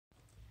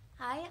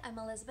Hi, I'm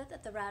Elizabeth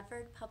at the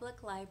Radford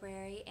Public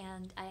Library,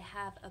 and I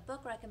have a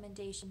book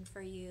recommendation for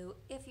you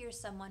if you're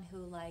someone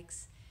who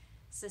likes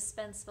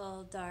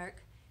suspenseful,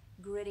 dark,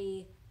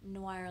 gritty,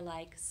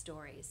 noir-like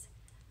stories.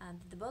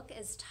 The book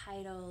is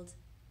titled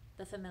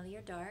The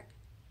Familiar Dark,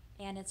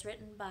 and it's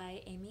written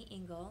by Amy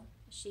Engel.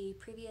 She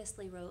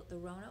previously wrote The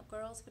Roanoke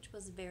Girls, which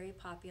was very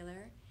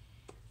popular.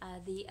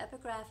 The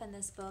epigraph in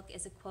this book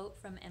is a quote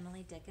from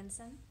Emily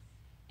Dickinson.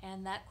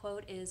 And that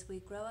quote is, "We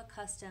grow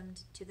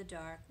accustomed to the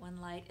dark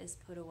when light is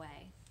put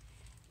away."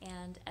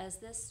 And as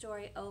this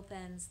story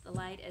opens, the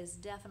light is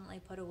definitely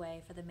put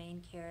away for the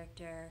main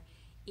character,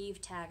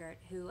 Eve Taggart,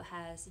 who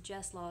has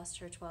just lost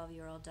her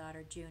 12-year-old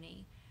daughter,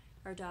 Junie.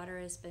 Her daughter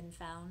has been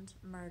found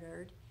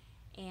murdered,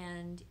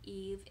 and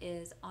Eve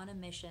is on a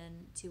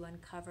mission to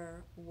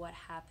uncover what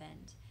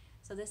happened.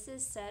 So this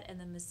is set in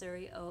the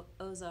Missouri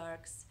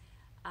Ozarks.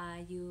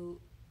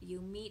 You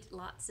meet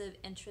lots of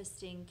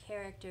interesting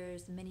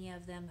characters, many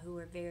of them who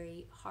are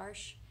very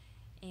harsh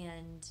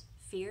and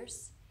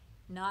fierce,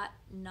 not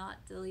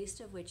the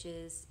least of which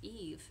is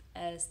Eve.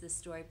 As the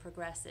story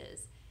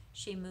progresses,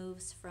 she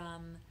moves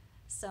from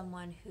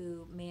someone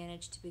who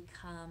managed to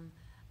become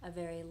a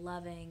very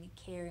loving,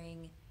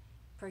 caring,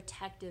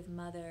 protective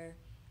mother,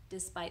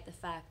 despite the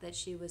fact that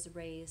she was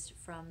raised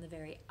from the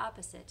very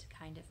opposite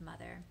kind of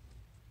mother.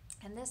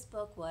 And this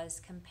book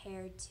was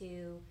compared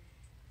to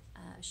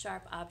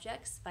Sharp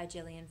Objects by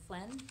Gillian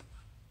Flynn,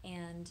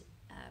 and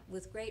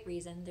with great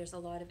reason. There's a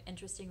lot of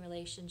interesting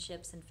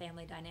relationships and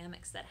family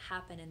dynamics that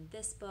happen in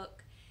this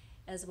book,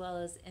 as well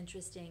as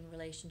interesting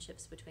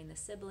relationships between the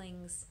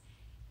siblings,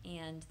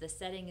 and the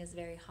setting is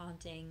very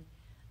haunting.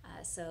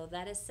 So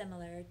that is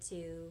similar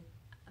to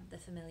The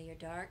Familiar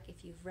Dark.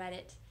 If you've read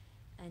it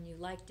and you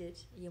liked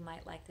it, you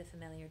might like The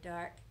Familiar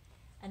Dark.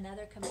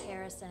 Another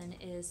comparison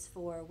is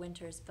for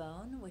Winter's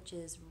Bone, which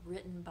is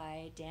written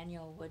by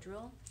Daniel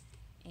Woodrell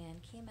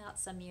and came out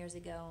some years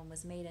ago and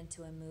was made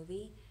into a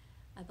movie.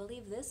 I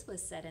believe this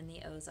was set in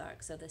the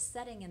Ozarks, so the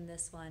setting in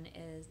this one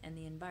is, and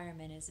the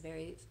environment is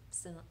very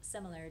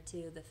similar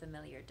to The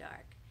Familiar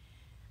Dark.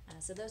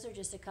 So those are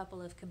just a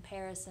couple of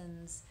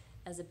comparisons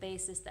as a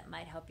basis that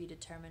might help you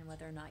determine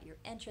whether or not you're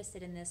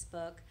interested in this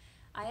book.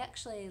 I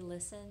actually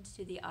listened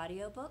to the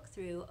audiobook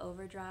through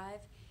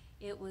Overdrive.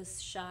 It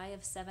was shy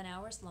of 7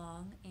 hours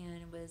long,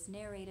 and it was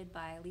narrated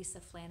by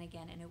Lisa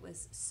Flanagan, and it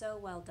was so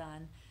well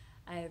done.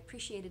 I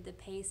appreciated the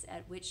pace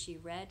at which she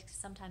read.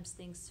 Sometimes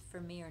things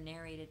for me are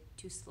narrated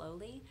too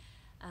slowly,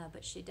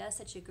 but she does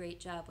such a great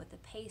job with the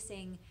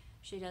pacing.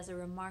 She does a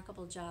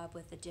remarkable job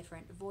with the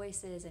different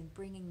voices and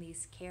bringing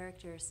these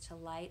characters to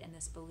light in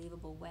this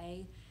believable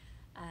way.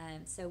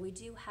 So we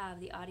do have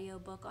the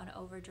audiobook on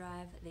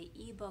Overdrive, the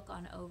ebook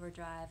on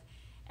Overdrive,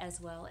 as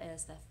well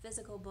as the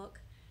physical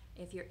book.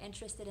 If you're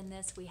interested in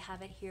this, we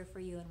have it here for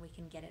you and we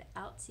can get it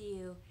out to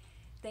you.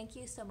 Thank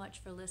you so much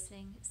for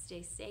listening.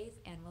 Stay safe,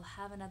 and we'll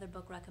have another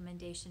book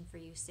recommendation for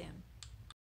you soon.